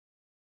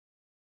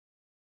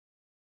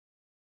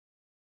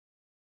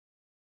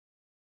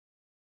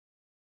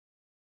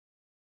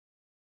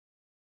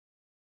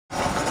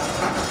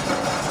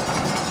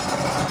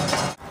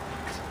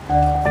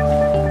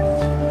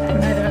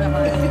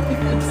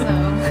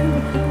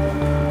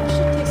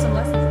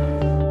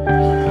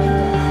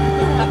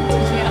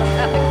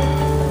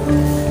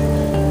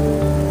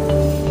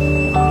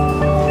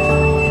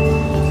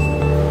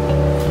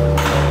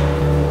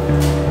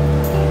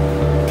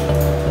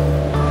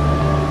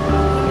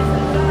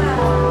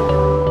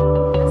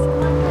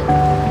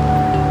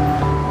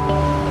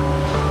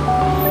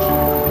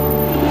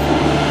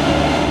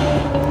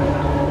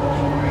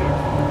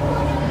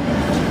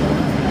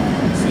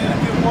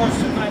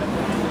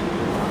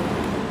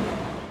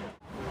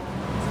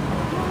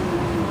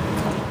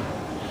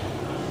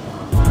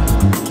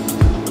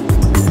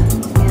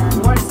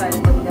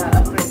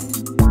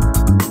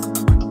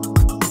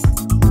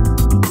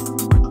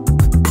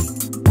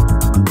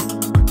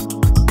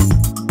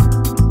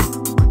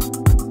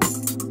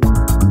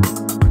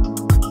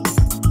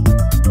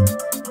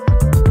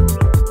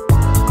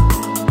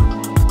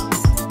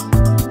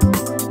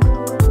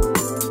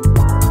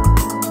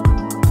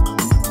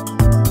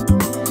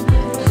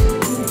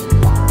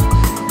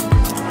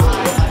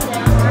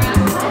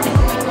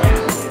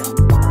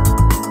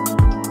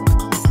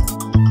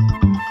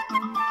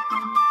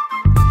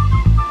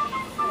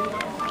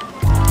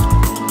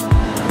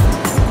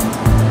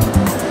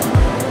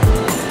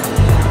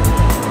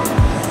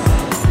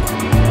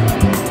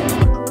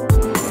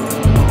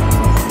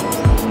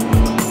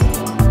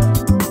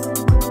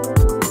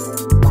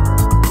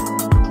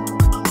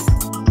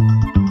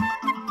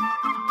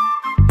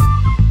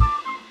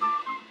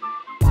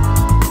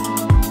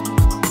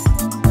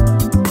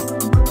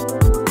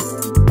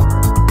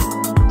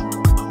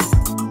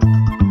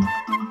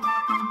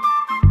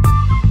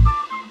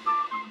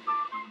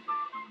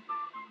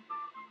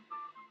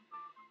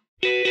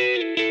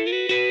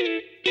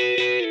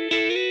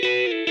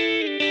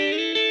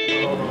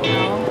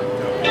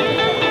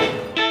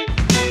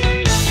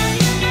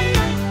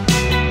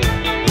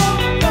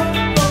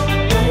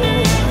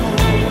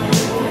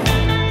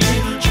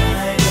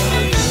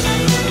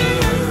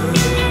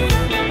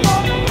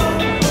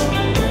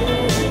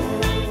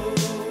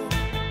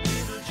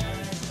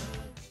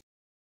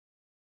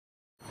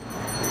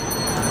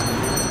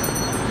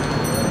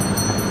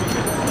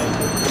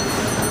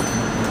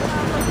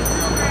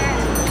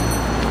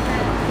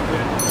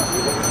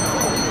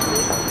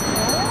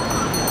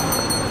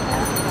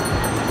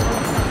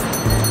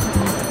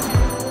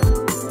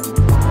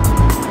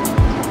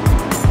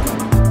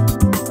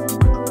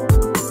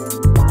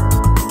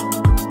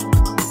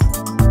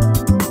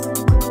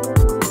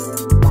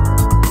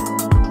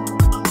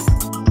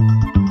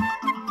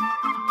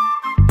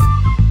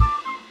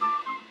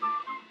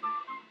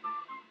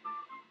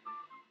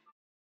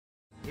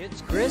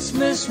It's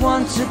Christmas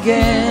once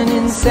again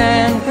in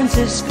San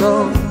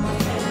Francisco.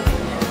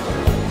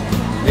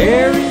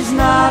 There is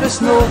not a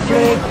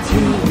snowflake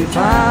to be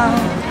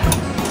found.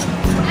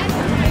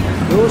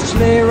 No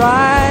sleigh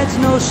rides,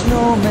 no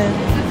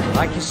snowmen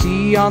like you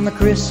see on the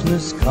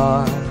Christmas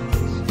cards.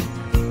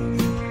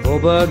 Oh,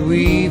 but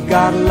we've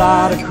got a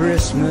lot of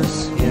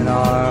Christmas in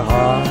our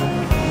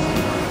hearts.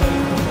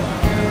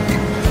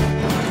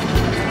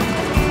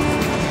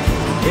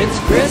 It's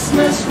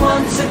Christmas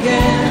once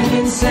again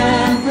in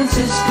San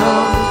Francisco.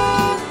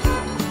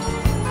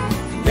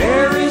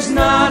 There is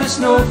not a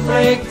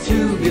snowflake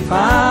to be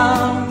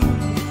found.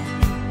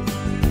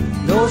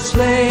 No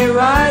sleigh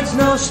rides,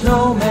 no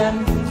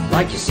snowmen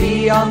like you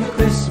see on the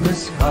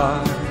Christmas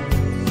card.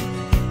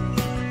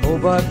 Oh,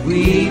 but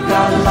we've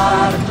got a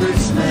lot of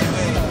Christmas.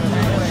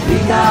 We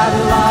got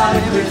a lot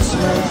of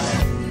Christmas.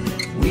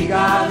 We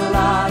got a lot